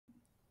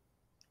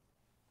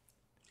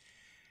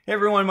Hey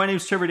everyone, my name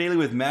is Trevor Dayley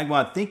with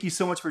MagMod. Thank you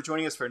so much for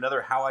joining us for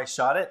another How I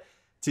Shot It.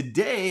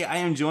 Today I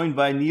am joined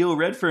by Neil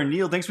Redfern.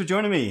 Neil, thanks for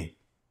joining me.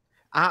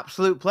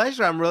 Absolute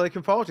pleasure. I'm really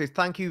looking forward to it.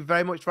 Thank you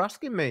very much for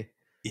asking me.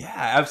 Yeah,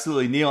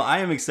 absolutely. Neil, I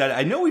am excited.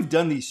 I know we've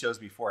done these shows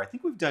before. I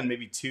think we've done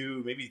maybe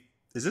two, maybe,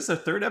 is this our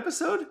third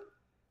episode?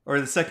 Or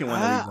the second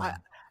one that we've Uh, I,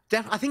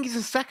 done? I think it's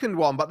the second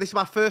one, but this is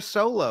my first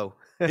solo.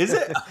 Is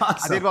it? I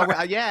Awesome. did one.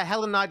 Yeah,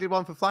 Helen and I did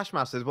one for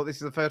FlashMasters, but this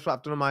is the first one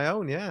I've done on my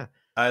own. Yeah.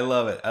 I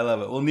love it. I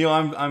love it. Well, Neil,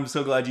 I'm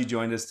so glad you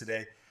joined us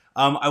today.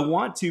 I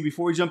want to,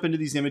 before we jump into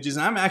these images,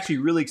 and I'm actually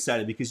really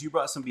excited because you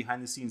brought some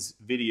behind the scenes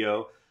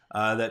video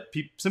that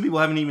some people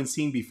haven't even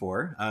seen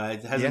before.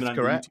 It hasn't Yes, been on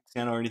your correct. YouTube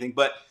channel or anything,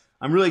 but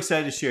I'm really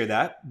excited to share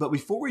that. But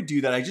before we do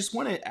that, I just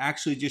want to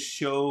actually just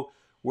show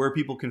where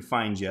people can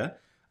find you.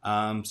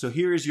 So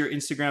here is your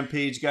Instagram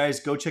page, guys.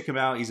 Go check him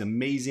out. He's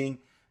amazing.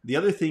 The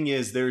other thing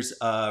is there's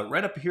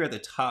right up here at the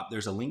top,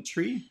 there's a link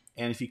tree.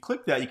 And if you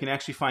click that, you can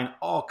actually find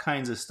all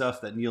kinds of stuff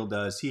that Neil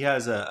does. He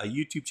has a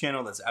YouTube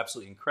channel that's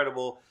absolutely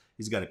incredible.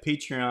 He's got a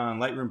Patreon,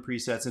 Lightroom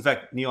presets. In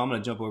fact, Neil, I'm going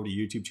to jump over to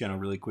your YouTube channel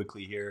really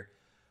quickly here.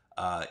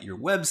 Your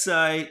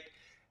website.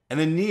 And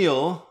then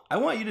Neil, I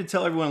want you to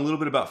tell everyone a little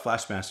bit about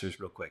FlashMasters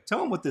real quick. Tell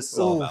them what this is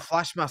all Oh, about.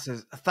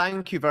 FlashMasters.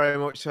 Thank you very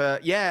much.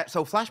 Yeah,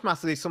 so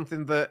FlashMasters is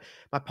something that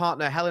my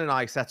partner Helen and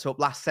I set up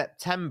last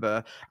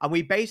September. And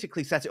we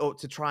basically set it up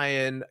to try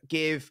and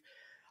give.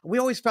 We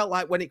always felt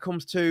like when it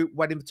comes to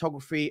wedding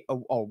photography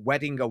or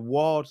wedding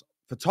awards,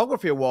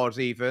 photography awards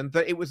even,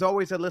 that it was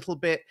always a little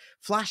bit,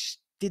 Flash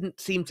didn't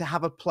seem to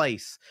have a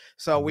place.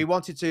 So we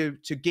wanted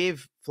to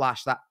give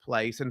Flash that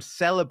place and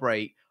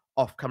celebrate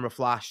off-camera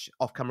flash,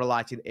 off-camera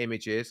lighting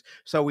images.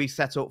 So we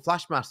set up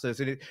FlashMasters,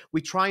 and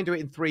we try and do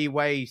it in three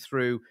ways: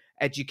 through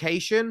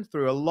education,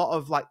 through a lot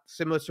of like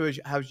similar to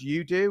how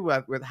you do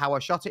with How I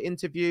Shot It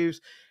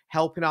interviews,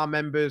 helping our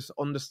members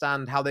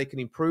understand how they can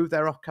improve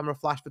their off-camera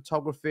flash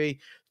photography.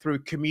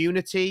 Through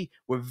community,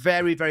 we're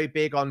very, very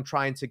big on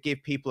trying to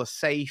give people a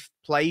safe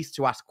place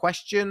to ask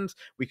questions.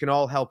 We can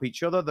all help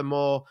each other. The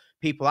more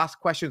people ask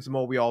questions, the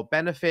more we all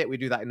benefit. We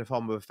do that in the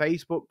form of a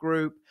Facebook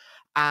group.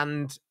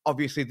 And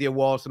obviously the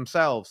awards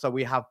themselves. So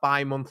we have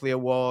bi-monthly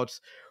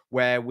awards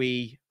where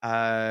we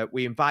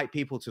invite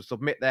people to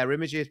submit their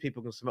images.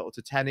 People can submit up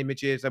to 10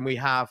 images, and we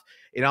have,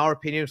 in our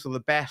opinion, some of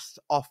the best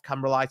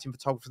off-camera lighting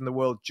photographers in the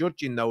world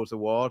judging those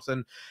awards.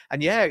 And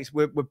yeah,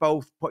 we're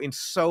both putting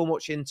so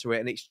much into it,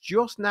 and it's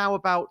just now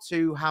about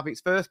to have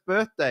its first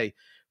birthday,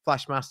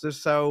 FlashMasters.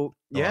 So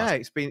yeah,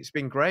 Awesome. it's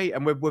been great,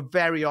 and we're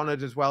very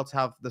honoured as well to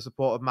have the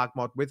support of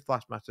MagMod with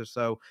FlashMasters.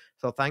 So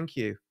thank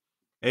you.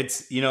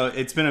 It's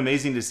been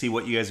amazing to see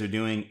what you guys are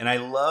doing. And I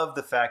love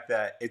the fact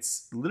that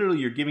it's literally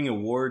you're giving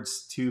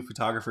awards to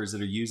photographers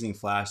that are using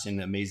Flash in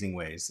amazing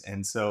ways.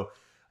 And so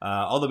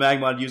all the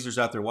MagMod users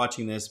out there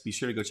watching this, be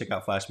sure to go check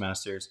out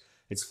FlashMasters.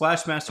 It's Oh,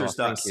 thank you.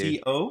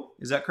 flashmasters.co.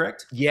 Is that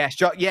correct? Yes,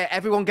 yeah,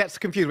 everyone gets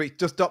confused. It's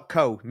just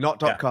 .co,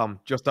 not Yeah. .com,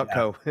 just Yeah.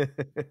 .co.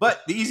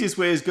 But the easiest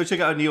way is go check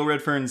out Neil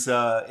Redfern's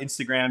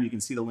Instagram. You can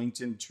see the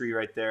LinkedIn tree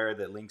right there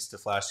that links to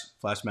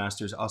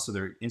FlashMasters. Also,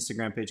 their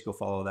Instagram page. Go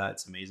follow that.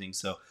 It's amazing.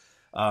 So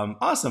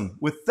awesome.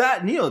 With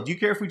that, Neil, do you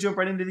care if we jump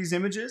right into these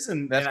images?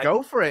 Let's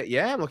go for it.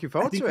 Yeah, I'm looking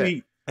forward to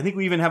it. I think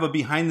we even have a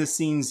behind the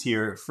scenes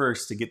here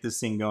first to get this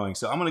thing going.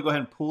 So I'm going to go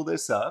ahead and pull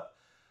this up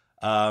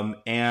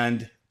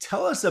and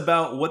tell us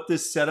about what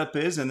this setup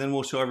is, and then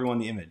we'll show everyone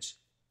the image.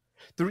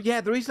 The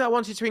reason I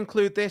wanted to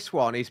include this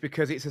one is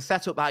because it's a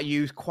setup that I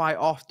use quite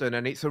often,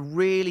 and it's a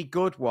really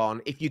good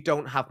one if you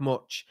don't have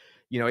much.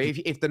 You know,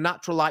 if the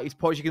natural light is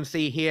poor, as you can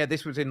see here,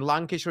 this was in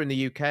Lancashire in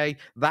the UK.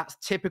 That's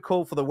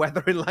typical for the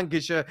weather in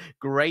Lancashire,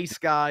 grey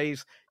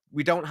skies.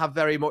 We don't have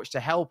very much to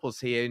help us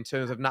here in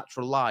terms of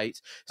natural light.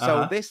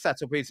 So Uh-huh. this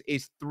setup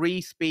is 3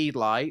 speed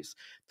lights.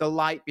 The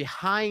light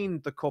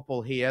behind the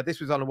couple here, this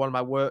was on one of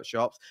my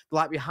workshops, the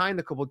light behind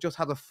the couple just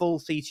has a full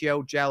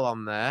CTO gel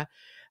on there.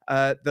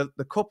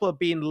 The couple are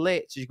being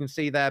lit, as you can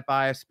see there,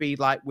 by a speed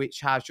light which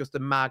has just a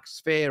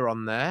MagSphere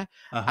on there.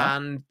 Uh-huh.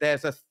 And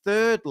there's a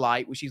third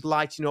light which is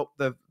lighting up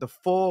the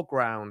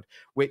foreground,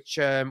 which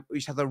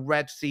has a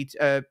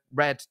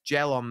red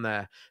gel on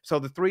there. So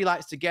the 3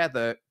 lights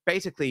together,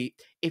 basically,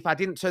 if I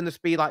didn't turn the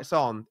speed lights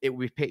on, it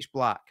would be pitch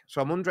black.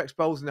 So I'm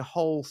underexposing the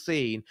whole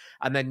scene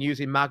and then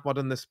using MagMod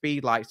and the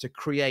speed lights to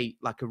create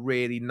like a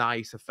really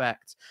nice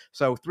effect.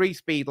 So 3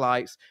 speed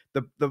lights.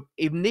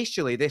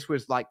 Initially this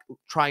was like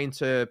trying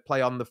to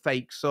play on the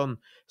fake sun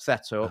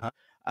setup,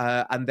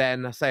 Uh-huh. and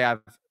then I say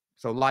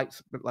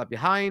lights like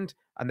behind,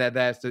 and then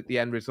there's the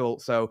end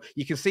result. So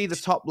you can see the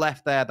top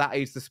left there, that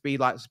is the speed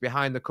lights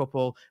behind the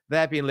couple.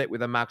 They're being lit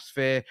with a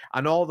MagSphere,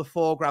 and all the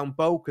foreground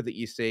bokeh that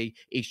you see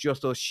is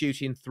just us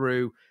shooting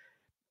through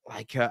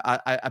like it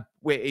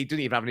doesn't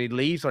even have any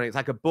leaves on it. It's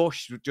like a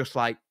bush with just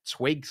like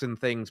twigs and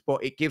things,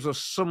 but it gives us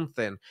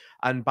something.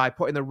 And by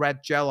putting the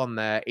red gel on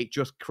there, it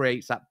just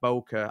creates that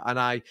bokeh.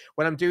 And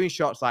when I'm doing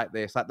shots like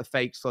this, like the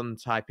fake sun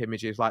type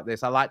images like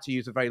this, I like to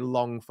use a very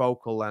long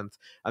focal length.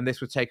 And this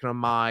was taken on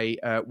my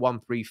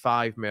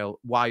 135mm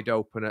wide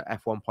open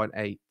at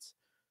f1.8.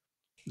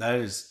 That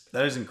is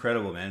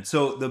incredible, man.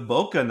 So the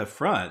bokeh in the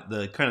front,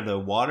 the kind of the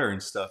water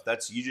and stuff,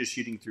 that's you just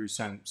shooting through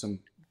some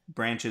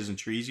branches and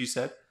trees, you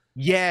said?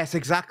 Yes,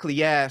 exactly.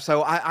 Yeah.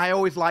 So I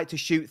always like to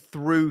shoot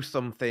through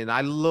something. I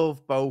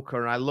love bokeh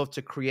and I love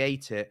to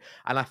create it.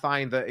 And I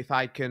find that if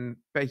I can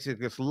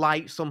basically just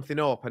light something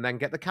up and then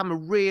get the camera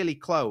really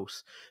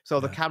close, so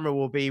the Yeah. camera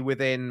will be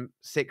within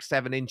 6,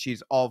 7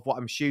 inches of what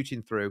I'm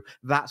shooting through,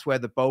 that's where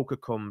the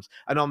bokeh comes.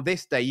 And on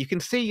this day, you can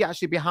see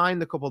actually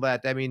behind the couple there,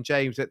 Demi and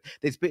James, that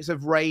there's bits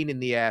of rain in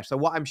the air. So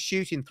what I'm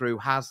shooting through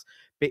has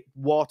bit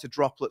water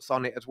droplets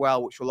on it as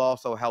well, which will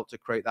also help to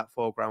create that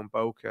foreground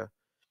bokeh.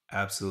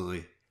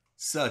 Absolutely.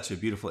 Such a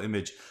beautiful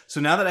image.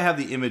 So now that I have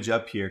the image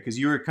up here, because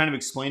you were kind of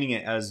explaining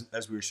it as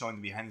we were showing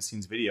the behind the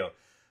scenes video,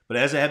 but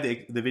as I have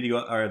the video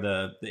or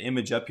the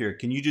image up here,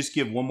 can you just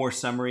give one more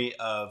summary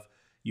of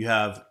you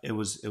have it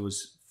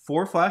was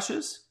four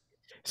flashes?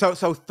 So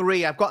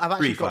three. I've Three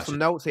actually got some flashes.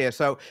 notes here.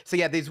 So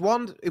yeah, there's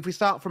one. If we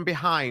start from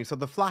behind, so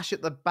the flash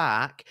at the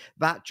back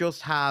that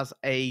just has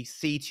a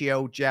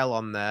CTO gel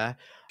on there.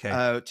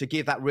 Okay. To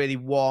give that really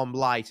warm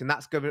light, and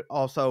that's going to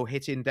also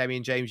hitting Demi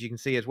and James. You can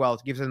see as well.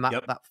 It gives them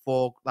Yep. that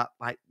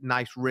like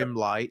nice Yep. rim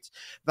light.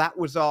 That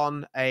was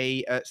on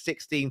a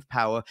 16th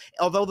power.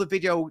 Although the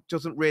video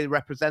doesn't really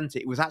represent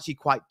it, it was actually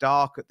quite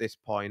dark at this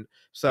point,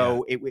 Yeah.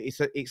 so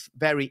it's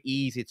very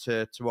easy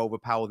to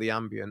overpower the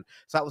ambient.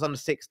 So that was on the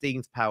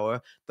 16th power.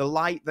 The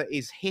light that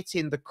is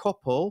hitting the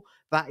couple,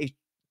 that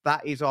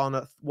is on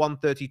a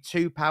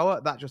 132 power.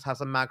 That just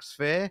has a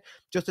MagSphere.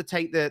 Just to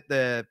take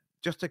the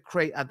just to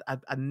create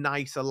a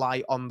nicer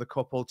light on the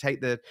couple.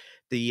 Take the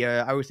I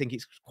always think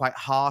it's quite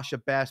harsh, a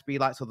bare speed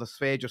light, so the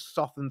sphere just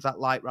softens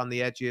that light around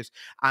the edges.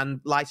 And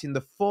light in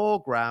the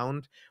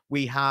foreground,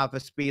 we have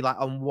a speed light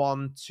on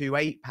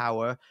 128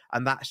 power,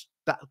 and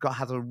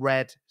has a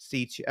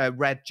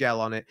red gel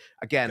on it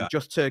again, Got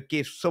just to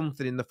give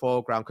something in the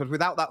foreground. Because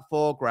without that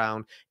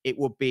foreground, it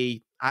would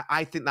be.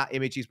 I think that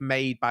image is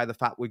made by the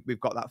fact we've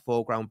got that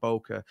foreground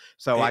bokeh.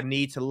 So I it.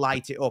 need to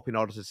light it up in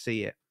order to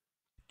see it.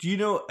 Do you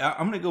know?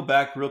 I'm going to go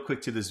back real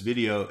quick to this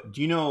video.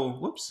 Do you know?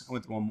 Whoops, I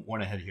went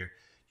one ahead here.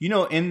 You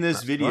know, in this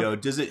That's good. video,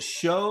 does it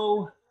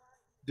show?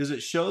 Does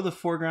it show the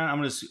foreground?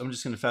 I'm just going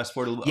to fast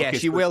forward a little bit. Okay,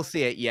 Yes, you so will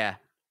see it. Yeah,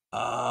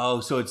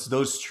 oh, so it's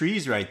those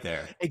trees right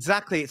there.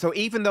 exactly. So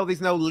even though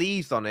there's no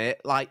leaves on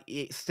it, like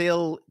it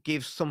still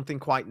gives something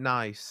quite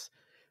nice.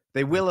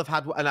 They I, will have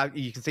had, and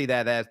you can see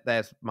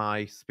there's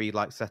my speed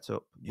light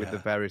setup with the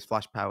yeah, various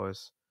flash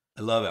powers.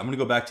 I love it. I'm going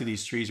to go back to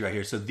these trees right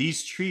here. So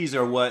these trees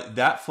are what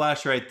that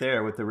flash right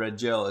there with the red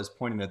gel is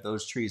pointing at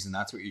those trees, and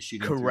that's what you're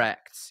shooting through.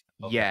 Correct.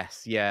 Okay,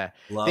 Yes, yeah.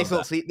 love This that.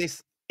 also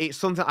this it's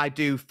something I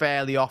do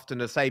fairly often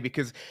to say,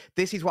 because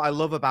this is what I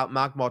love about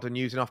MagMod and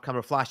using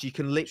off-camera flash. You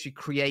can literally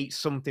create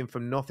something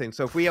from nothing.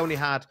 So if we only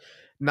had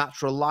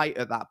natural light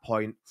at that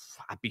point,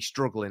 I'd be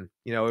struggling.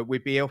 You know,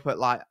 we'd be up at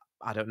like,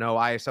 I don't know,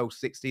 ISO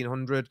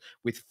 1600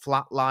 with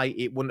flat light.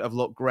 It wouldn't have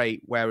looked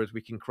great. Whereas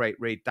we can create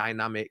really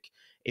dynamic,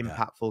 Yeah.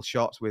 impactful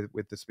shots with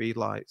the speed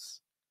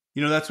lights.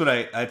 You know, that's what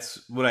I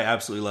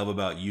absolutely love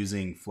about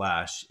using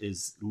Flash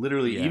is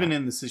literally Yeah. even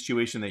in the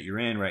situation that you're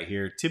in right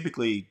here.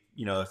 Typically,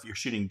 you know, if you're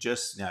shooting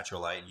just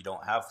natural light and you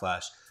don't have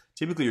Flash,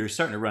 typically you're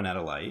starting to run out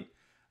of light.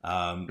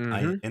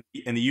 Hmm.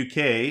 In the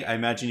UK, I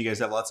imagine you guys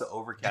have lots of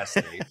overcast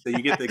days, so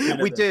you get the kind of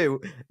We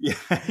do. yeah,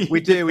 We you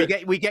get do.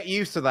 the We get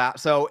used to that.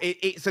 So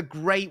it's a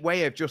great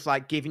way of just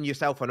like giving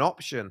yourself an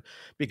option,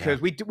 yeah,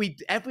 because we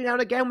every now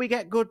and again we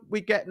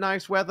get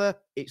nice weather.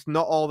 It's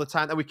not all the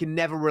time, and we can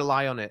never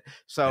rely on it. yeah.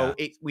 So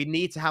we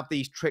need to have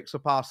these tricks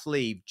up our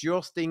sleeve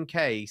just in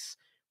case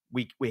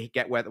we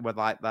get weather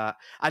like that.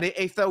 And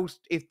if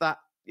that,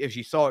 as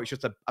you saw, it's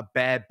just a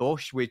bare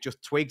bush with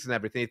just twigs and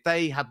everything. If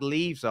they had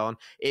leaves on,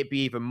 it'd be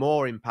even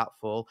more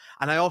impactful.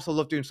 And I also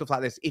love doing stuff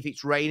like this. If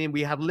it's raining,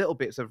 we had little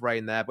bits of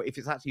rain there, but if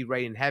it's actually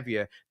raining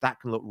heavier, that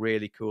can look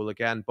really cool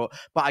again. But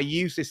I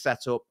use this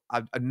setup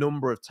a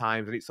number of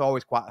times, and it's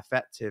always quite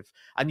effective.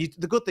 And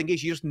the good thing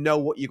is you just know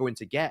what you're going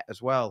to get as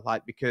well,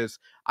 like, because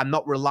I'm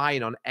not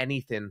relying on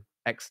anything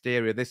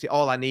exterior. This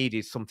all I need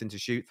is something to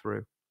shoot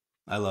through.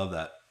 I love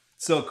that.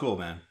 So cool,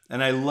 man.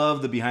 And I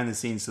love the behind the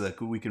scenes so that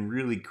we can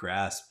really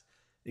grasp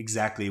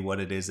exactly what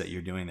it is that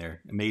you're doing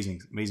there. Amazing,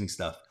 amazing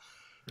stuff.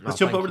 Oh, Let's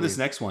jump over thank to this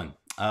you. next one.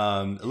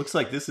 It looks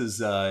like this is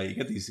you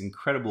got these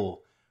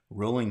incredible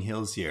rolling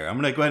hills here. I'm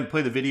gonna go ahead and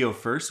play the video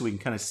first so we can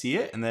kind of see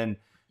it, and then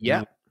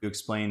Yeah. you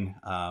explain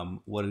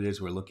what it is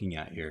we're looking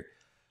at here.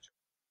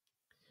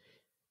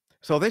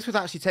 So this was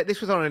actually this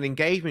was on an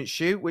engagement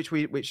shoot,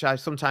 which I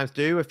sometimes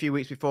do a few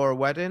weeks before a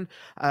wedding.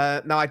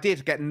 Now I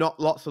did get not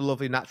lots of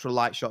lovely natural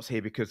light shots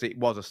here because it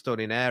was a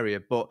stunning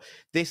area, but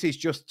this is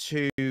just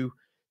to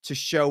to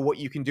show what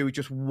you can do with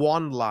just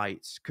one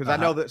light, because I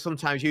know that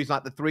sometimes using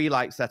like the 3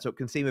 light setup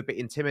can seem a bit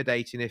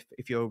intimidating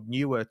if you're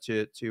newer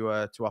to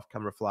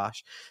off-camera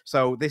flash.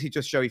 So this is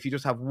just show if you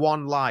just have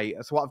one light.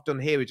 So what I've done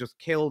here is just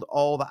killed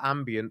all the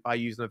ambient by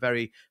using a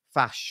very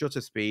fast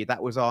shutter speed.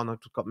 That was on, I've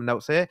got my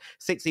notes here,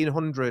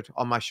 1600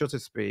 on my shutter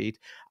speed,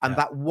 and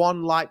that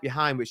one light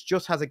behind, which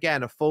just has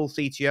again a full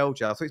CTO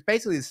gel. So it's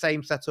basically the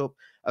same setup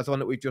as the one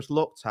that we've just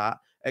looked at,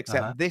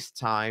 except this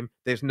time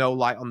there's no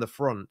light on the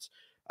front.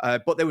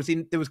 But there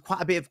was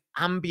quite a bit of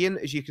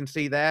ambient, as you can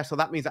see there. So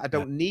that means that I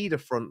don't need a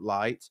front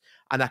light,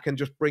 and I can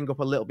just bring up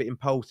a little bit in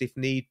post if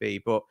need be.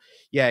 But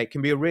yeah, it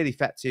can be really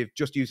effective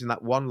just using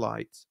that one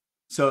light.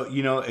 So,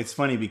 you know, it's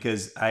funny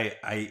because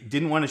I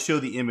didn't want to show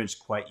the image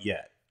quite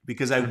yet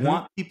because I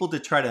want people to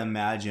try to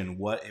imagine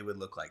what it would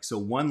look like. So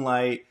one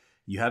light,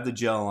 you have the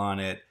gel on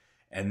it,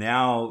 and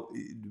now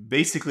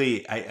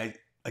basically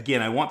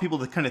again, I want people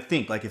to kind of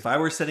think, like, if I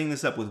were setting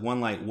this up with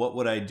one light, what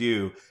would I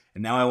do?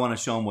 And now I want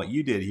to show them what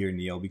you did here,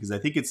 Neil, because I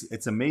think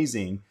it's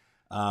amazing.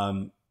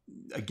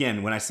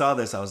 Again, when I saw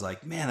this, I was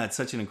like, man, that's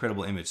such an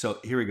incredible image. So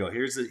here we go.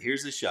 Here's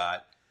the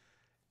shot.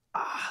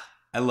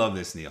 I love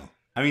this, Neil.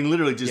 I mean,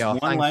 literally just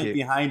one light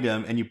behind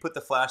him, and you put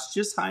the flash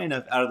just high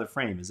enough out of the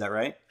frame. Is that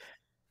right?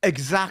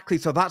 Exactly.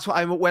 So that's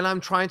what when I'm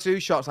trying to do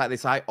shots like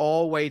this, I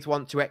always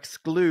want to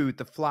exclude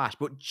the flash,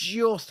 but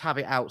just have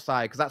it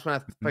outside, because that's when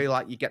I feel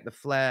like you get the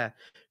flare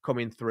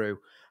coming through.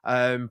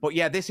 But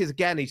yeah, this is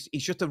again, it's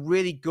just a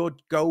really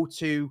good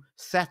go-to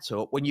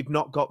setup when you've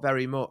not got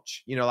very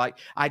much. You know, like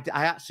I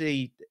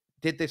actually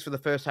did this for the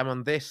first time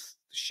on this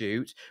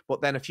shoot, but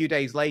then a few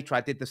days later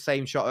I did the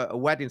same shot at a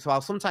wedding. So I'll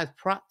sometimes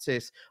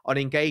practice on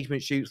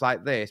engagement shoots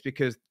like this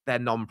because they're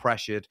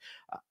non-pressured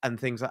and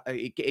things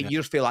like you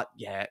just feel like,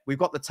 yeah, we've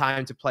got the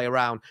time to play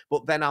around.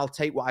 But then I'll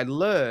take what I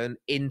learn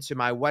into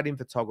my wedding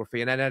photography,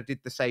 and then I did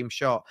the same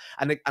shot,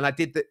 and I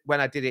did that when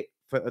I did it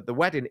at the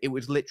wedding. It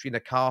was literally in a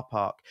car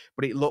park,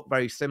 but it looked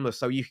very similar.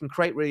 So you can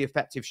create really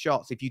effective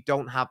shots if you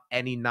don't have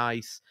any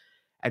nice,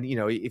 and you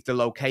know, if the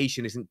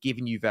location isn't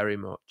giving you very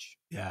much.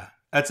 Yeah,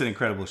 that's an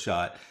incredible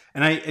shot.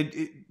 And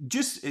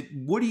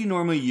what do you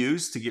normally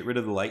use to get rid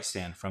of the light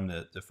stand from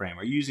the frame?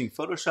 Are you using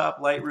Photoshop,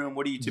 Lightroom?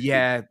 What do you typically?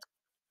 Yeah,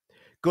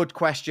 good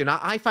question.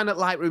 I find that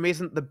Lightroom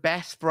isn't the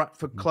best for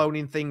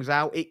cloning things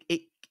out.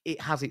 It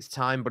has its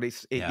time, but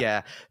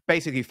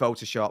basically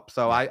Photoshop.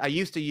 So I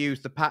used to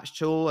use the patch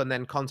tool and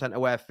then content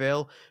aware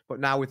fill,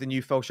 but now with the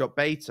new Photoshop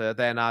beta,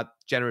 then our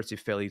generative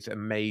fill is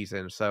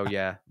amazing. So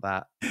yeah,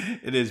 that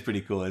it is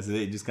pretty cool, isn't it?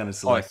 You just kind of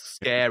select. Oh, it's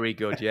scary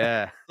good,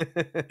 yeah.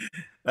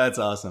 That's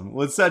awesome.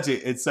 Well,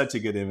 it's such a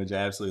good image.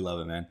 I absolutely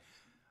love it, man.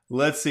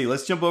 Let's see.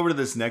 Let's jump over to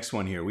this next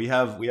one here. We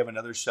have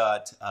another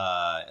shot.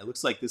 It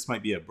looks like this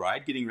might be a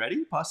bride getting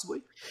ready,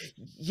 possibly.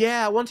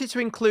 Yeah, I wanted to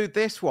include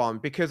this one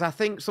because I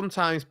think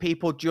sometimes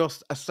people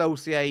just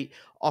associate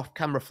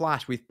off-camera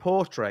flash with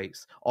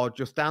portraits or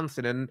just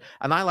dancing, and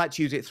I like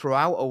to use it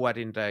throughout a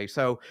wedding day.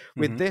 So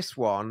with this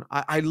one,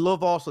 I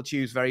love also to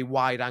use very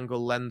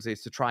wide-angle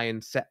lenses to try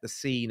and set the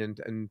scene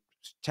and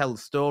tell the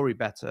story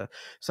better.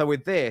 So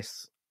with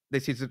this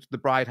is the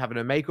bride having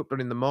her makeup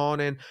done in the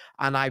morning,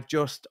 and I've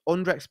just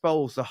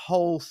underexposed the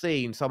whole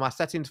scene. So my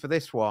settings for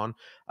this one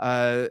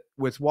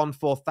was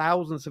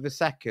 1/4000th of a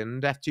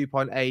second,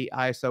 f2.8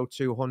 ISO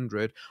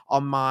 200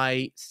 on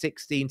my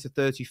 16 to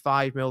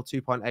 35mm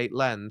 2.8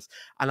 lens,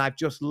 and I've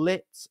just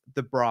lit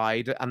the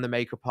bride and the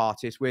makeup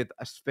artist with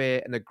a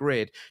sphere and a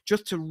grid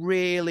just to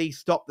really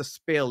stop the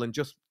spill and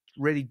just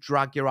really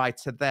drag your eye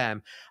to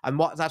them. And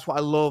that's what I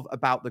love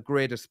about the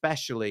grid,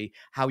 especially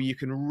how you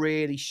can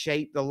really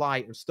shape the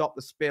light and stop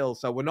the spill.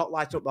 So we're not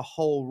lighting up the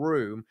whole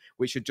room,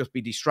 which should just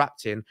be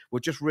distracting.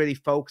 We're just really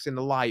focusing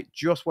the light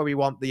just where we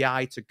want the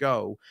eye to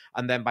go,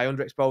 and then by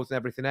underexposing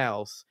everything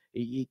else,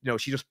 you know,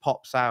 she just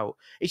pops out.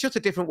 It's just a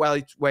different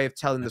way of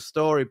telling the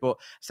story. But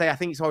I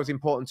think it's always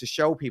important to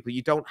show people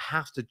you don't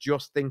have to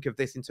just think of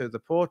this in terms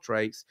of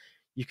portraits.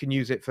 You can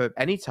use it for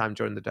any time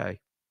during the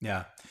day.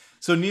 Yeah.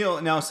 So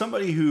Neil, now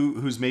somebody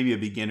who's maybe a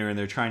beginner and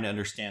they're trying to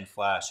understand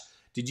flash,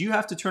 did you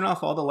have to turn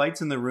off all the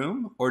lights in the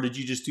room, or did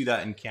you just do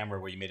that in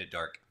camera where you made it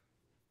dark?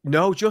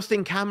 No, just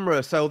in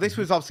camera. So this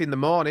was obviously in the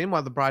morning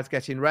while the bride's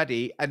getting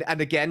ready. And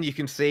again, you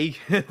can see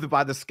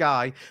by the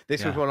sky,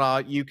 this was one of our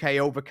UK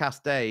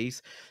overcast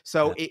days.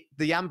 So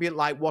the ambient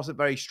light wasn't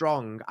very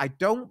strong. I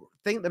don't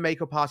think the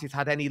makeup artist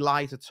had any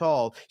light at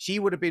all. She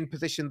would have been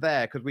positioned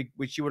there because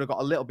she would have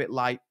got a little bit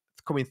light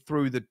coming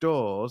through the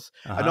doors,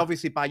 and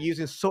obviously by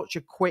using such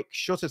a quick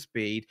shutter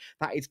speed,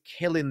 that is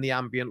killing the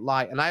ambient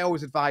light. And I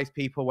always advise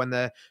people when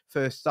they're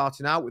first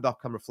starting out with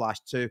off-camera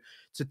flash to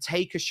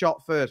take a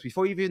shot first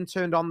before you've even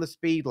turned on the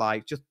speed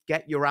light. Just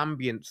get your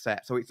ambient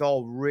set so it's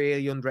all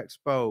really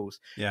underexposed,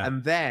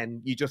 and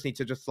then you just need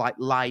to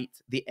light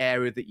the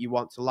area that you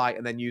want to light,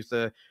 and then use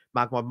the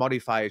MagMod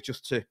modifiers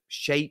just to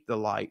shape the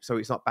light so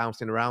it's not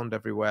bouncing around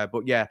everywhere.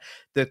 But yeah,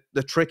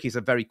 the trick is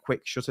a very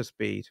quick shutter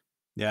speed.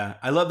 Yeah,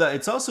 I love that.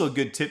 It's also a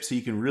good tip so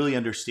you can really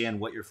understand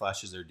what your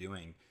flashes are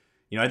doing.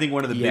 You know, I think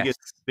one of the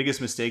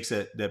biggest mistakes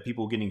that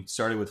people getting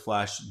started with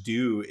flash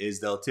do is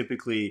they'll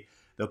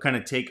they'll kind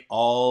of take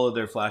all of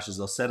their flashes,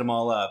 they'll set them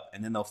all up,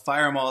 and then they'll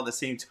fire them all at the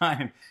same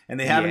time. And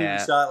they haven't even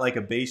Yeah. shot like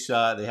a base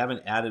shot. They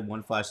haven't added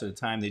one flash at a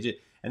time.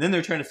 And then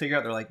they're trying to figure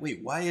out, they're like,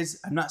 wait, why is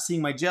I'm not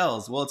seeing my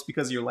gels? Well, it's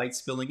because your light's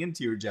spilling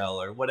into your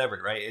gel or whatever,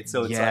 right? It's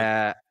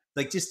Yeah.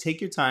 like just take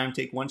your time,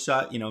 take one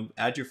shot,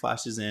 add your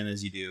flashes in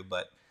as you do.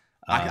 But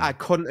I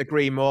couldn't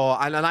agree more.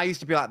 And I used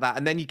to be like that.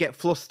 And then you get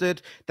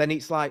flustered. Then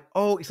it's like,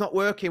 oh, it's not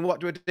working.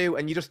 What do I do?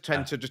 And you just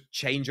tend to just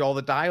change all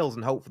the dials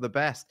and hope for the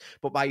best.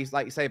 But like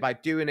you say, by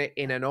doing it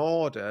in an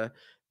order,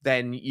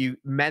 then you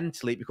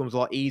mentally, it becomes a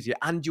lot easier.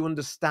 And you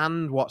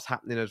understand what's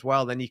happening as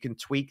well. Then you can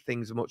tweak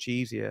things much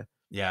easier.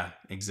 Yeah,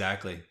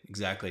 exactly.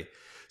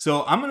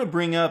 So I'm going to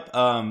bring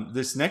up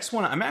this next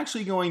one. I'm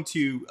actually going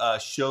to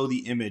show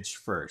the image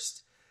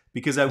first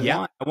because I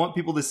want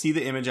people to see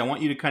the image. I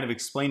want you to kind of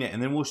explain it,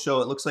 and then we'll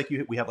show. It looks like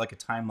we have like a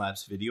time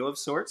lapse video of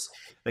sorts.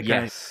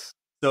 Yes.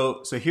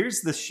 So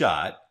here's the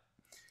shot.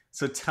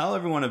 So tell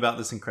everyone about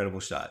this incredible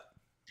shot.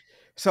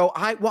 So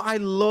what I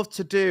love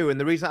to do, and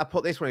the reason I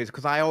put this one is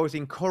because I always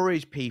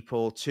encourage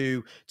people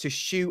to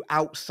shoot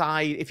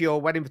outside. If you're a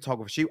wedding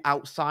photographer, shoot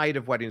outside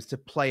of weddings, to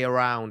play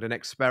around and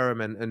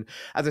experiment. And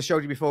as I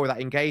showed you before with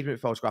that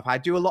engagement photograph, I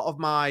do a lot of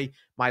my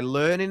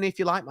learning, if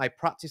you like, my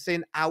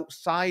practicing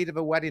outside of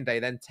a wedding day,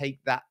 then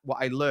take that, what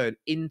I learned,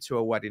 into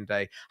a wedding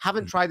day.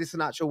 Haven't tried this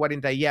an actual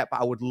wedding day yet,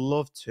 but I would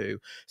love to.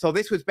 So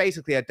this was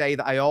basically a day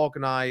that I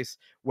organized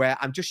where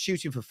I'm just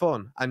shooting for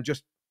fun and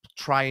just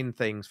trying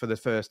things for the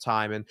first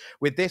time. And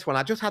with this one,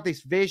 I just had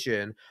this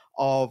vision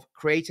of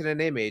creating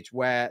an image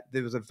where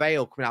there was a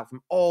veil coming out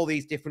from all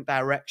these different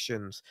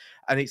directions.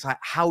 And it's like,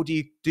 how do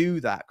you do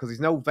that? Because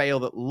there's no veil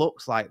that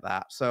looks like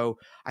that. So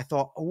I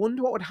thought, I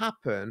wonder what would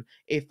happen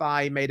if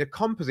I made a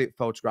composite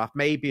photograph,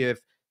 maybe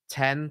of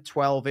 10,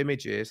 12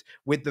 images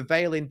with the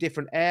veil in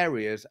different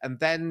areas, and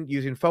then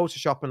using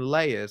Photoshop and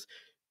layers,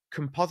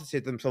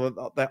 composited them so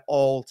that they're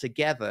all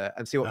together,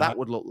 and see what that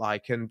would look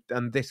like. And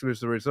this was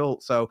the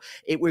result. So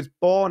it was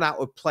born out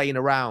of playing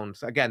around.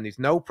 So again, there's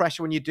no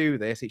pressure when you do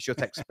this. It's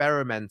just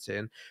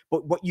experimenting.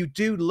 But what you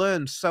do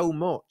learn so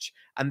much,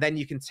 and then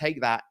you can take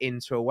that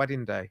into a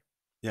wedding day.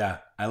 Yeah,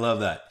 I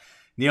love that.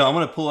 Neil, I'm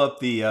going to pull up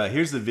the,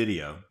 here's the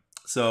video.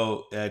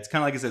 So it's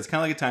kind of like I said, it's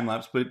kind of like a time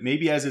lapse, but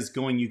maybe as it's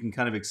going, you can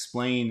kind of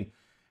explain.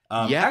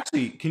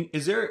 Actually,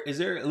 is there,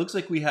 it looks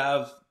like we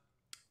have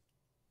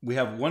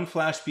one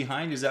flash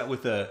behind. Is that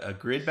with a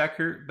grid back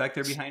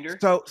there behind her?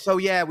 So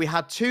yeah, we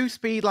had two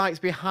speed lights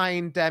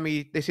behind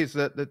Demi. This is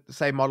the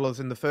same model as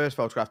in the first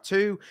photograph.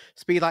 Two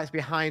speed lights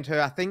behind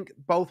her. I think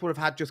both would have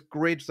had just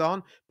grids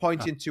on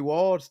pointing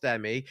towards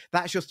Demi.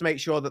 That's just to make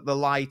sure that the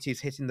light is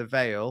hitting the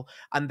veil.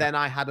 And then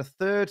I had a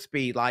third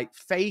speed light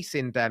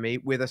facing Demi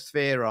with a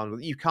sphere on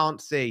that you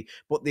can't see.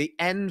 But the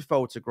end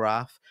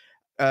photograph,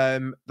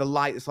 the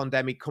light that's on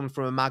Demi comes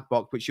from a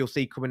MagBox, which you'll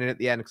see coming in at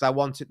the end, because I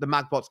wanted, the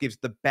MagBox gives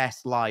the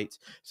best light,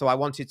 so I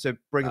wanted to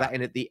bring that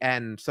in at the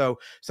end. So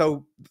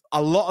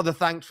a lot of the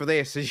thanks for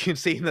this, as you can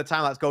see in the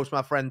time lapse, goes to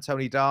my friend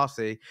Tony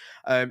Darcy,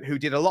 who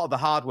did a lot of the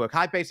hard work.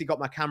 I basically got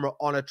my camera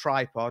on a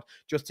tripod,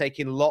 just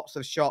taking lots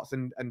of shots,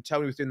 and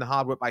Tony was doing the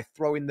hard work by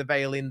throwing the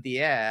veil in the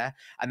air,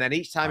 and then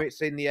each time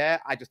it's in the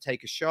air, I just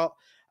take a shot.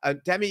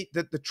 Demi,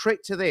 the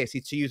trick to this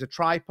is to use a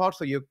tripod,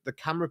 so the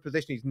camera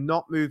position is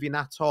not moving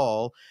at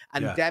all,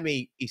 and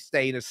Demi is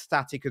staying as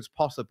static as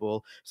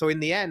possible. So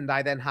in the end,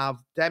 I then have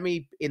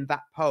Demi in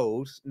that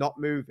pose, not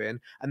moving,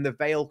 and the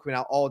veil coming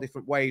out all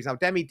different ways. Now,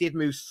 Demi did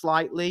move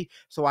slightly,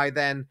 so I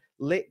then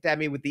lit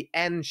Demi with the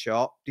end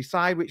shot,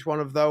 decide which one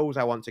of those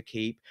I want to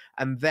keep,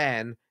 and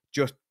then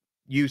just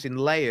using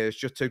layers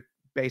just to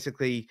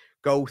basically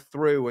go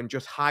through and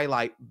just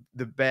highlight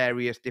the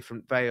various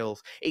different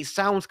veils. It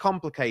sounds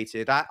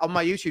complicated. On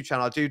my YouTube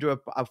channel, I do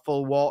a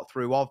full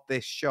walkthrough of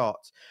this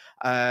shot,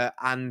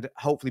 and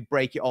hopefully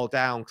break it all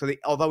down. So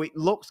although it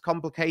looks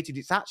complicated,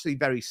 it's actually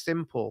very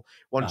simple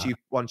once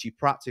you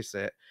practice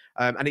it,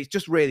 and it's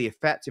just really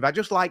effective. I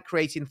just like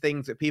creating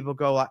things that people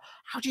go like,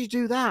 "How do you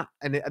do that?"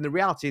 And the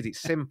reality is, it's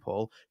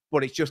simple,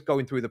 but it's just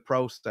going through the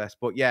process.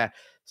 But yeah,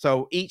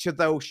 so each of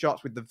those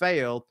shots with the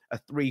veil are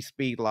 3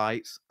 speed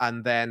lights,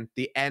 and then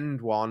the end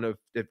one of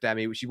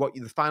Demi, which is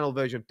the final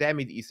version of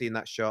Demi that you see in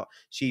that shot,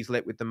 she's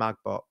lit with the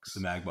MagBox.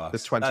 The MagBox. The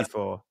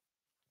 24.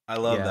 I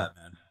love that,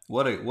 man.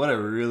 What a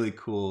really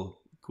cool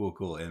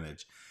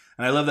image.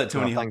 And I love that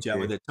Tony helped you out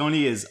with it.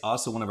 Tony is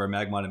also one of our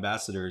MagMod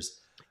ambassadors.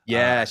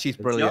 Yeah, she's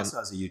brilliant. She also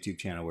has a YouTube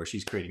channel where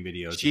she's creating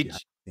videos.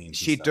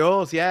 She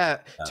does, yeah.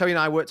 Tony and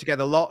I work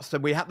together lots,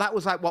 and that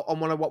was like on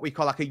one of what we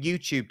call like a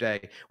YouTube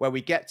day, where we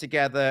get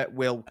together,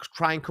 we'll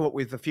try and come up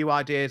with a few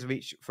ideas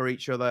for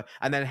each other,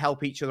 and then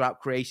help each other out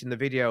creating the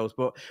videos.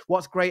 But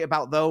what's great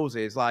about those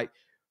is, like,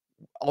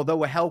 although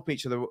we're helping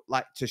each other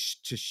like to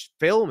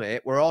film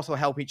it, we're also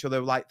helping each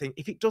other like think,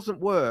 if it doesn't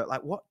work,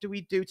 like, what do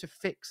we do to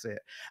fix it?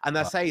 And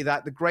I say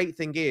that the great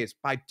thing is,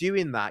 by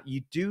doing that,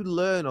 you do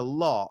learn a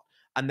lot,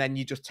 and then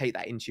you just take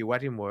that into your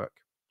wedding work.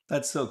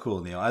 That's so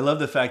cool, Neil. I love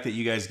the fact that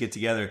you guys get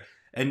together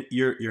and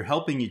you're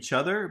helping each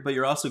other, but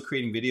you're also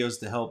creating videos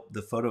to help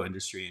the photo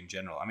industry in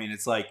general. I mean,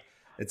 it's like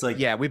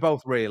yeah, we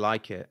both really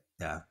like it.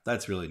 Yeah,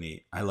 that's really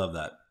neat. I love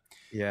that.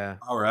 Yeah.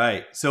 All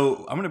right. So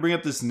I'm going to bring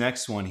up this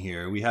next one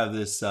here. We have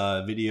this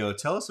video.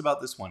 Tell us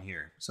about this one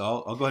here. So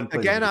I'll go ahead and play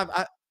the Again,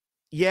 video.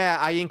 yeah,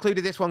 I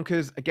included this one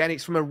because again,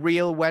 it's from a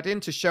real wedding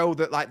to show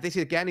that like this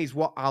again is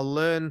what I'll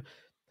learn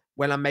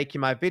when I'm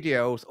making my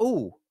videos.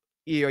 Oh,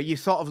 you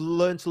sort of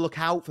learn to look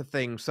out for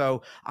things.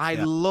 So I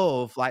Yeah.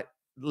 love like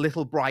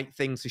little bright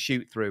things to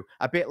shoot through.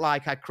 A bit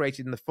like I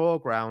created in the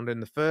foreground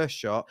in the first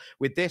shot.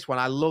 With this one,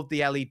 I love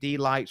the LED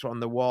lights on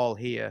the wall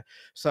here.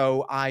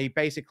 So I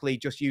basically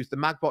just used the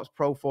MagBox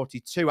Pro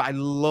 42. I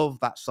love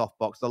that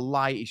softbox. The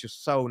light is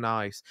just so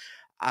nice.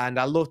 And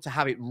I love to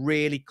have it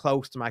really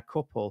close to my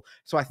couple.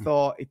 So I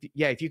thought,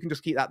 if you can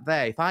just keep that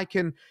there, if I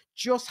can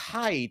just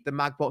hide the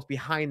MagBox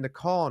behind the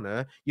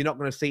corner, you're not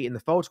going to see it in the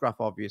photograph,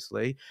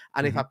 obviously.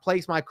 And if Mhm. I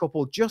place my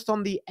couple just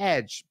on the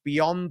edge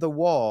beyond the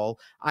wall,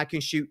 I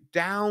can shoot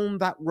down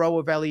that row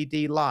of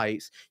LED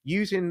lights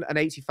using an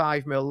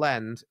 85mm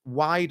lens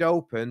wide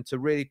open to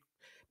really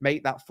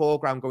make that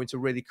foreground go into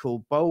really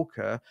cool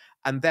bokeh.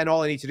 And then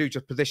all I need to do is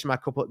just position my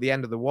couple at the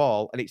end of the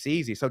wall, and it's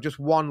easy. So just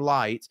one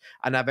light,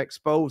 and I'm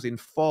exposing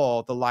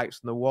for the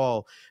lights on the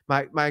wall.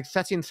 My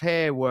settings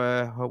here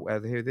were,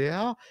 here they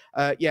are.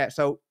 Yeah,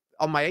 so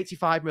on my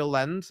 85mm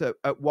lens at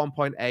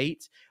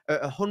 1.8,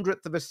 at a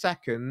hundredth of a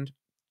second,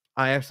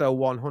 ISO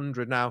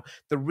 100. Now,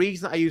 the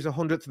reason I use a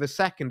hundredth of a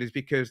second is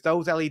because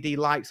those LED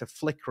lights are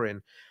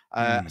flickering.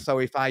 Mm. So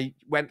if I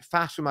went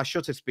fast with my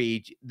shutter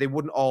speed, they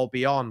wouldn't all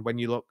be on when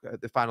you look at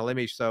the final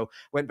image. So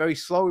went very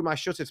slow with my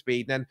shutter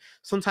speed. And then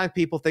sometimes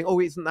people think, oh,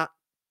 isn't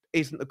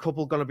the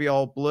couple going to be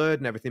all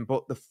blurred and everything?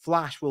 But the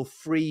flash will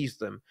freeze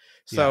them.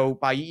 Yeah.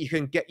 So you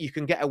can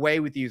get away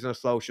with using a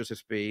slow shutter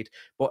speed,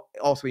 but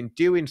also in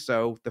doing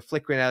so, the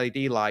flickering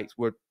LED lights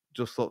would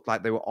just looked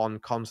like they were on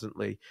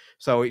constantly.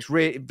 So it's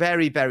really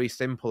very, very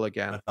simple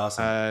again. That's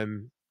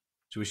awesome.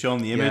 Should we show them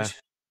the Yeah. image?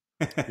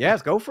 Yeah,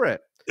 let's go for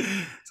it.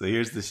 So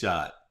here's the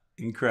shot.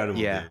 Incredible,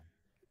 Yeah. dude.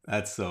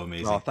 That's so Oh,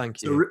 amazing. thank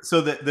So you.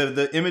 so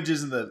the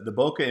images in the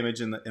bokeh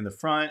image in the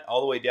front all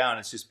the way down,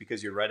 it's just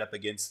because you're right up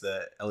against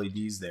the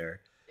LEDs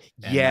there.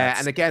 And Yeah, that's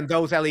and again,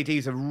 those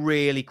LEDs are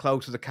really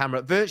close to the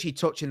camera, virtually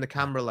touching the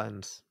camera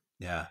lens.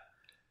 yeah.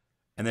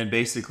 And then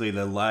basically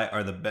the light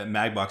or the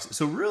mag box.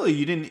 So really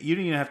you didn't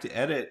even have to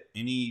edit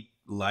any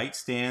light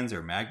stands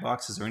or mag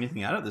boxes or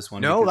anything out of this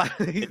one No, because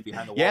like, it's hidden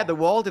behind the yeah, the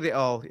wall. wall did it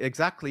all.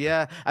 Exactly,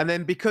 yeah. And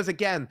then because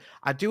again,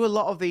 I do a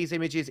lot of these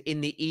images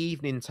in the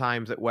evening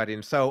times at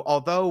weddings. So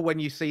although when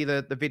you see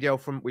the video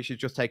from which is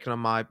just taken on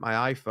my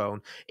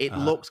iPhone, it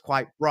Uh-huh. looks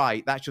quite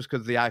bright. That's just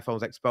because the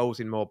iPhone's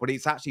exposing more, but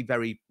it's actually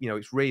very,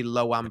 it's really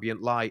low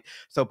ambient light.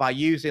 So by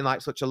using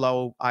like such a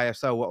low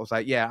ISO, what was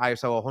like, yeah,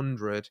 ISO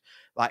 100,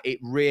 like it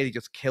really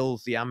just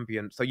kills the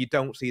ambient. So you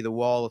don't see the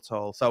wall at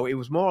all. So it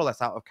was more or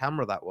less out of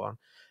camera, that one.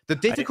 The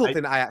difficult I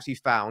thing I actually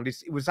found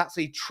is it was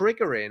actually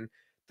triggering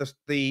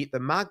the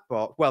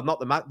MagBox, well, not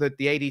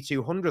the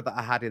 8200 that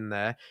I had in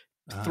there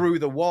uh through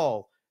the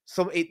wall.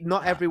 So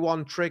not yeah.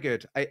 everyone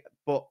triggered,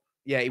 but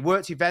yeah, it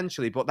worked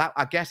eventually. But that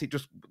I guess it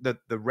just the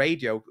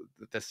radio,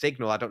 the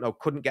signal, I don't know,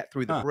 couldn't get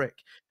through the Huh. brick.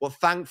 But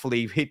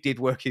thankfully, it did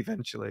work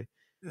eventually.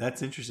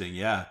 That's interesting.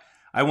 Yeah.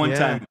 I one Yeah.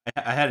 time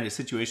I had a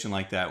situation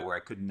like that where I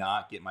could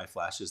not get my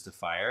flashes to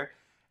fire.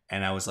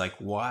 And I was like,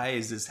 why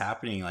is this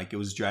happening? Like it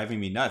was driving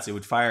me nuts. It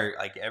would fire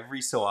like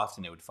every so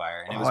often it would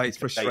fire. And it Oh, was it's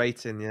because I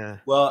frustrating. Yeah.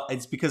 well,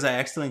 it's because I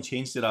accidentally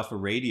changed it off a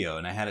radio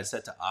and I had it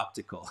set to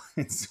optical.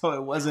 And so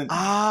it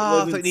Ah, so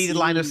it wasn't needed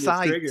line of seeing the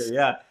sight. trigger.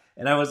 Yeah.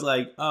 And I was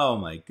like, oh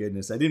my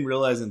goodness. I didn't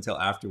realize until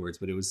afterwards,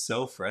 but it was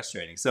so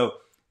frustrating. So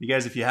you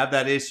guys, if you have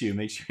that issue,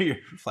 make sure your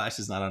flash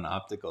is not on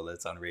optical,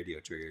 that's on radio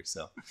trigger.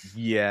 So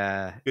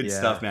Yeah. good Yeah.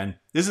 stuff, man.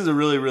 This is a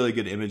really, really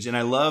good image. And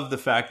I love the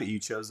fact that you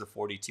chose the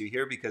 42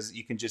 here because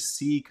you can just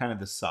see kind of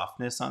the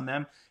softness on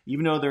them.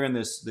 Even though they're in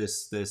this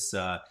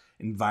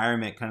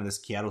environment, kind of this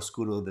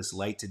chiaroscuro, this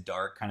light to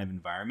dark kind of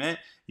environment,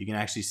 you can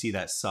actually see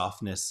that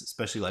softness,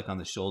 especially like on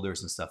the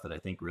shoulders and stuff that I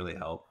think really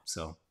help.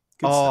 So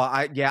good Oh,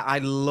 stuff. I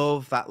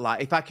love that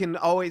light. If I can,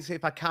 I'll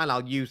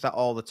use that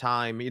all the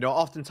time.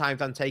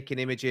 Oftentimes I'm taking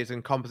images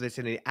and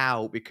compositing it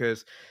out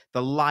because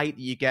the light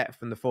that you get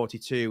from the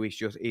 42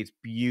 is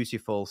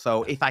beautiful.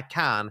 So if I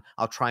can,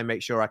 I'll try and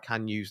make sure I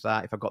can use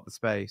that if I've got the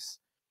space.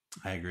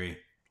 I agree.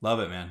 Love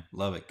it, man.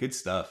 Love it. Good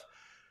stuff.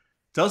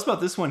 Tell us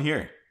about this one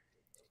here.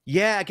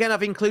 Yeah, again,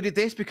 I've included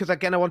this because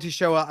again, I want to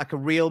show like a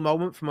real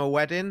moment from a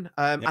wedding,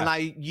 Yeah. and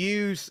I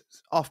use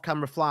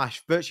off-camera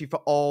flash virtually for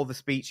all the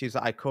speeches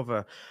that I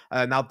cover.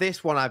 Now,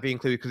 this one I've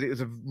included because it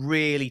was a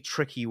really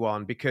tricky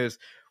one because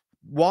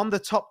one, the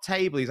top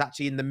table is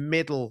actually in the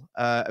middle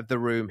of the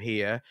room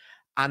here,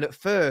 and at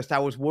first I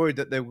was worried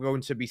that they were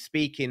going to be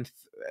speaking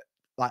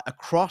like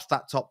across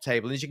that top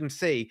table. And as you can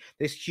see,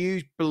 this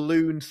huge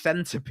balloon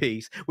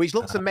centerpiece, which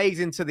looks Uh,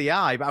 amazing to the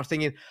eye, but I was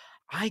thinking,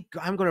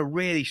 I'm going to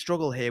really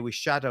struggle here with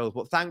shadows,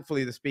 but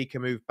thankfully the speaker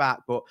moved back.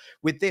 But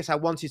with this, I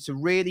wanted to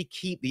really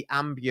keep the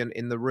ambient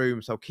in the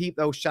room. So keep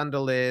those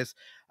chandeliers,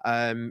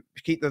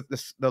 keep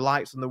the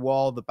lights on the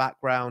wall, the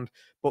background,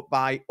 but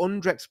by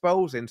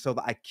underexposing so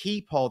that I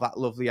keep all that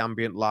lovely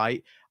ambient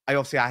light, I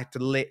had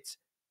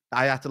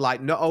to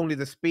light not only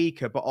the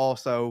speaker, but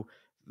also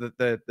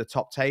the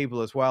top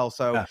table as well.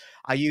 So Yeah.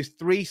 I use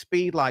 3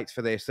 speed lights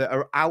for this that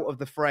are out of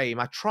the frame.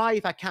 I try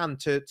if I can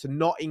to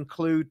not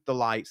include the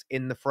lights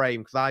in the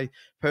frame, because I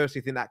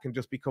personally think that can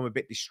just become a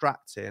bit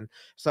distracting.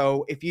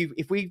 So if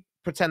we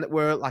pretend that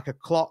we're like a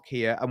clock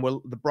here, and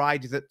the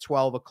bride is at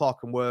 12 o'clock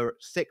and we're at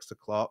 6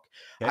 o'clock,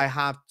 Okay. I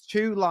have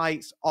 2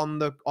 lights on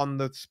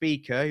the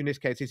speaker. In this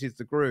case, this is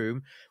the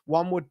groom.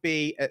 One would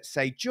be at,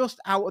 say,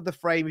 just out of the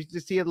frame. You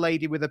see a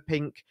lady with a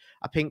pink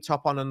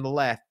top on the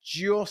left,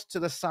 just to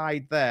the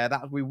side there.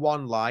 That would be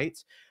one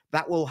light.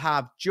 That will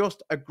have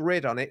just a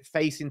grid on it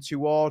facing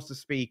towards the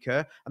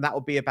speaker, and that will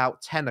be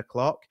about 10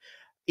 o'clock.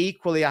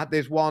 Equally,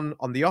 there's one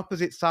on the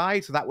opposite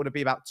side, so that would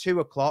be about 2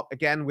 o'clock,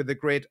 again with the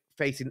grid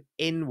facing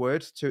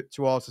inwards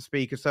towards the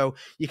speaker. So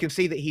you can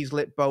see that he's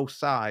lit both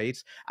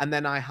sides. And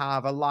then I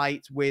have a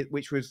light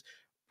which was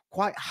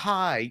quite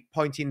high,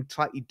 pointing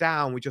slightly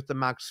down, with just the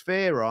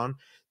MagSphere on,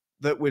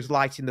 that was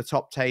lighting the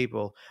top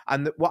table.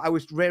 And what I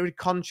was very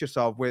conscious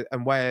of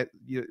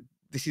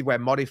this is where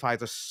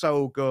modifiers are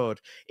so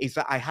good, is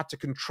that I had to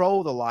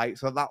control the light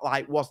so that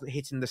light wasn't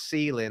hitting the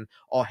ceiling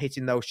or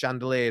hitting those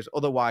chandeliers.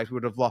 Otherwise, we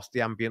would have lost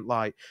the ambient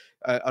light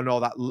and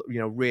all that,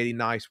 really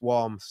nice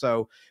warmth.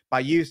 So by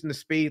using the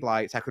speed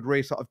lights, I could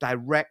really sort of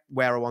direct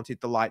where I wanted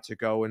the light to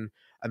go and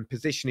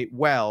position it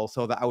well,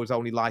 so that I was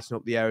only lighting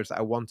up the areas that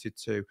I wanted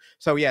to.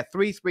 So yeah,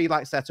 3 speed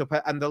light setup,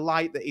 and the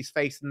light that is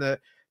facing the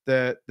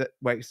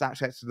where it's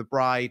access to the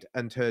bride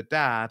and her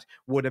dad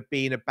would have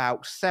been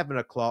about 7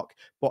 o'clock,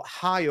 but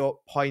high up,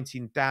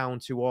 pointing down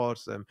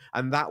towards them,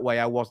 and that way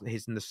I wasn't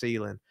hitting the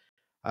ceiling.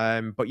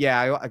 But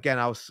yeah,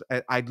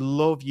 I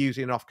love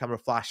using an off-camera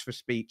flash for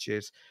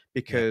speeches,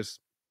 because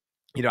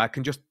I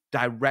can just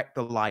direct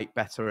the light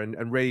better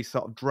and really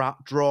sort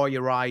of draw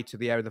your eye to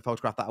the area of the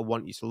photograph that I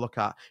want you to look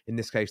at. In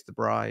this case, the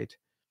bride.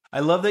 I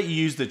love that you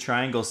use the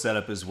triangle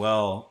setup as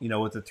well,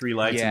 with the 3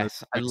 lights and the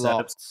Yes, a different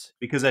setups, lot.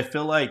 because I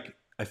feel like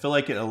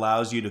it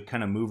allows you to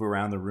kind of move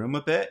around the room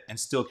a bit and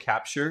still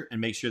capture and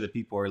make sure that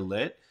people are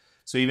lit.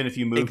 So even if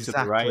you move to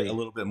the right a Exactly.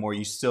 little bit more,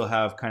 you still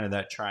have kind of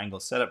that triangle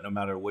setup no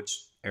matter which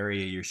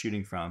area you're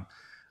shooting from.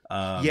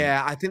 Um,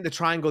 Yeah, I think the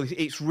triangle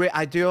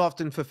I do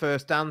often for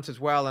first dance as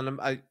well, and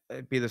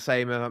it'd be the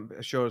same,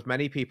 I'm sure, as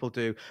many people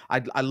do.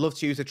 I love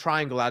to use a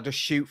triangle. I just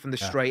shoot from the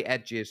yeah, straight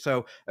edges.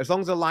 So as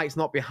long as the light's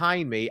not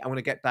behind me, I'm going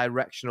to get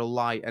directional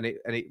light, and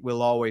it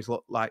will always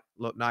look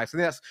nice. I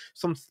think that's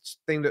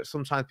something that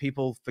sometimes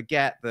people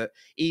forget, that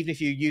even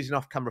if you use an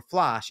off-camera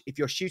flash, if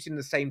you're shooting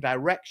the same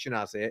direction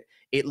as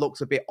it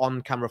looks a bit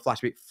on-camera flash,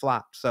 a bit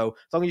flat. So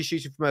as long as you're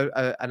shooting from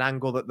an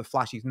angle that the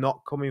flash is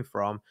not coming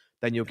from,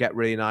 then you'll get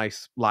really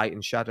nice light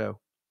and shadow.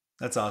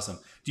 that's awesome.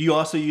 Do you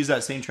also use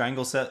that same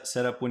triangle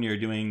setup when you're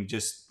doing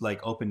just like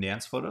open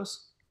dance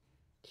photos?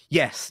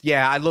 Yes,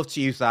 yeah, I love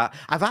to use that.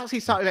 I've actually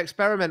started to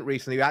experiment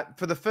recently.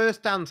 For the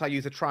first dance, I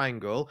use a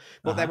triangle,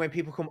 but then Uh-huh. when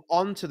people come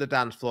onto the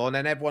dance floor and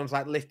then everyone's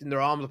like lifting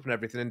their arms up and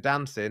everything and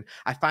dancing,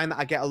 I find that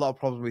I get a lot of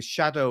problems with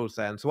shadows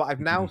then. So what I've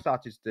now Mhm.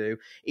 started to do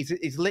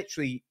is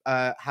literally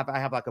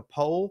have like a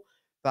pole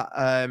that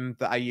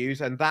I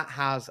use, and that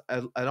has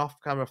an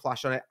off-camera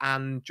flash on it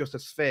and just a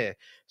sphere.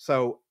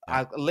 So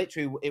Yeah. I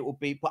literally, it will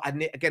be, but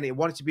again, it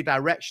wanted to be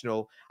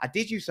directional. I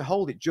did used to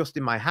hold it just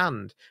in my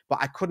hand, but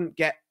I couldn't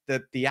get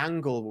the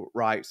angle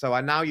right. So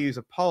I now use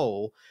a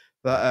pole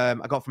Yeah. that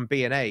I got from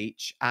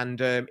B&H, and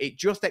it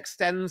just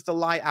extends the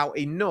light out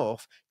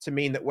enough to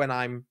mean that when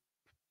I'm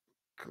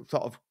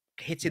sort of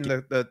hitting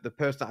Get- the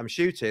person that I'm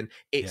shooting,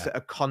 it's yeah. at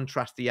a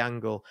contrasty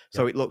angle,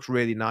 so Yep. it looks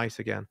really nice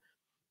again.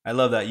 I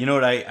love that. You know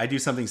what? I do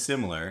something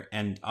similar,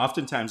 and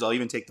oftentimes I'll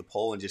even take the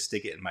pole and just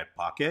stick it in my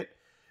pocket.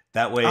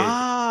 That way,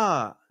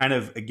 Ah,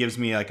 it gives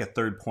me like a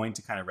third point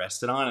to kind of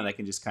rest it on, and I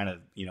can just kind of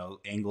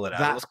angle it out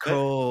a that's little bit.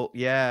 cool.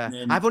 Yeah. And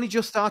then I've only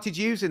just started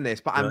using this,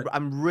 but really,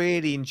 I'm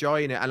really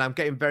enjoying it, and I'm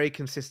getting very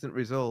consistent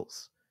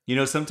results.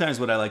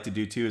 sometimes what I like to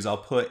do too is I'll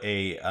put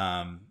a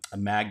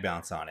mag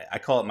bounce on it. I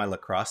call it my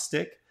lacrosse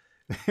stick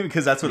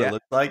because that's what it Yeah.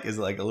 looks like, is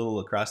like a little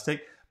lacrosse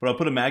stick. But I'll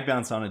put a mag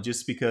bounce on it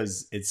just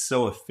because it's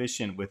so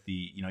efficient with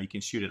the, you can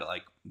shoot it at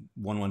like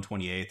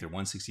 1/128th or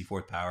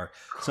 1/64th power,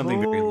 something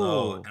very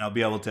low, Cool. and I'll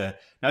be able to.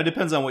 Now it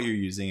depends on what you're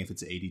using, if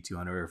it's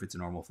 8200 or if it's a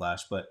normal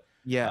flash,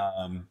 Yeah.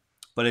 um,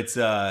 but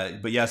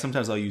yeah,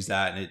 sometimes I'll use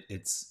that, and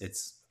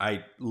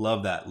I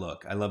love that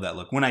look. I love that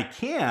look when I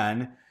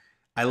can.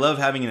 I love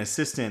having an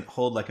assistant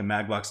hold like a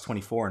MagBox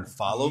 24 and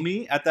follow Ye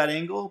me at that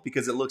angle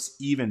because it looks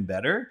even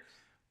better.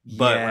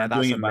 But when Yeah, I'm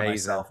doing that's it by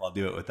amazing. myself, I'll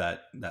do it with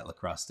that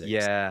lacrosse stick.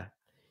 Yeah.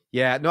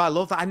 Yeah, no, I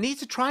love that. I need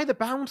to try the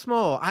bounce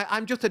more.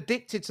 I'm just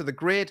addicted to the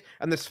grid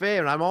and the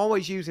sphere, and I'm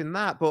always using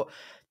that. But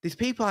these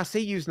people I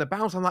see using the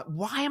bounce, I'm like,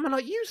 why am I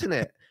not using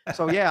it?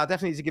 So yeah, I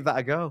definitely need to give that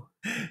a go.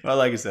 Well,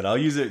 like I said, I'll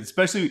use it,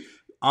 especially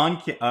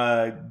on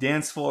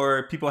dance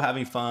floor, people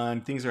having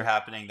fun, things are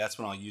happening. That's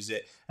when I'll use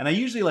it. And I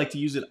usually like to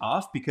use it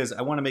off because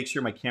I want to make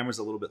sure my camera's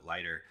a little bit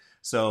lighter.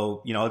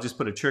 So, I'll just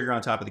put a trigger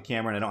on top of the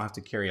camera and I don't have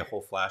to carry a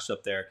whole flash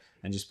up there,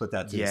 and just put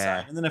that to the side.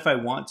 Yeah. And then if I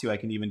want to, I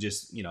can even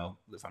just,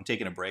 if I'm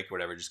taking a break or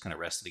whatever, just kind of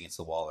rest it against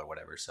the wall or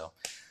whatever. So,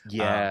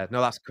 Yeah.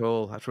 No, that's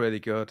cool. That's really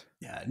good.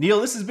 yeah, Neil,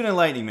 this has been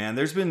enlightening, man.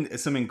 There's been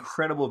some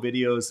incredible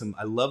videos.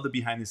 I love the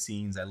behind the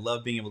scenes. I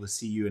love being able to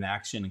see you in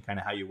action and kind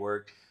of how you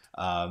work.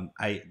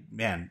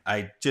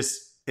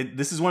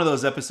 This is one of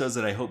those episodes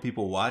that I hope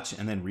people watch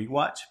and then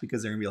rewatch,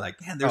 because they're gonna be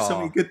like, man, there's so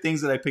many good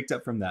things that I picked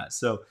up from that.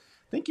 So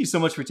thank you so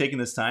much for taking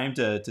this time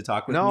to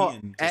talk with me.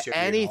 And to share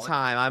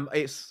anytime.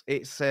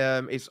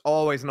 It's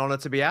always an honor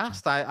to be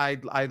asked.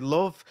 I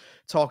love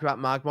talking about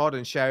MagMod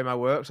and sharing my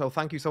work. So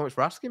thank you so much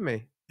for asking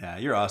me. Yeah,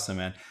 you're awesome,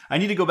 man. I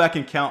need to go back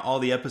and count all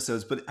the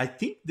episodes, but I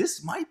think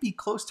this might be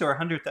close to our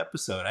 100th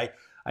episode.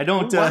 I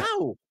don't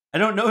Wow. I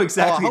don't know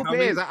exactly. I hope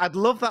it is. I'd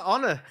love that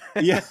honor.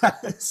 Yeah.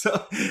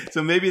 So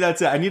maybe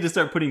that's it. I need to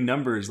start putting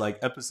numbers, like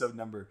episode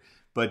number.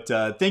 But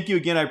thank you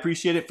again. I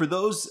appreciate it. For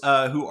those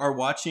who are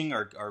watching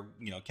or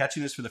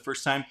catching this for the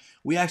first time,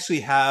 we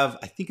actually have,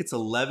 I think it's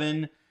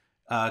 11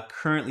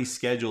 currently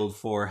scheduled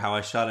for How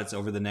I Shot It's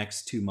over the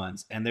next 2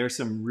 months. And there's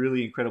some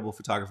really incredible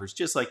photographers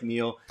just like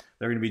Neil.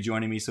 They're going to be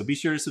joining me. So be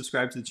sure to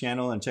subscribe to the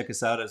channel and check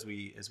us out as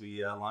we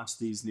launch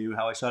these new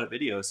How I Shot It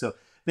videos. So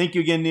thank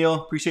you again, Neil.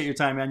 Appreciate your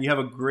time, man. You have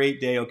a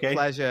great day, okay?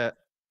 Pleasure.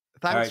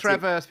 Thanks,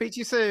 Trevor. Speak to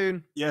you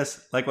soon.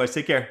 Yes, likewise.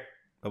 Take care.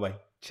 Bye-bye.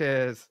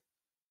 Cheers.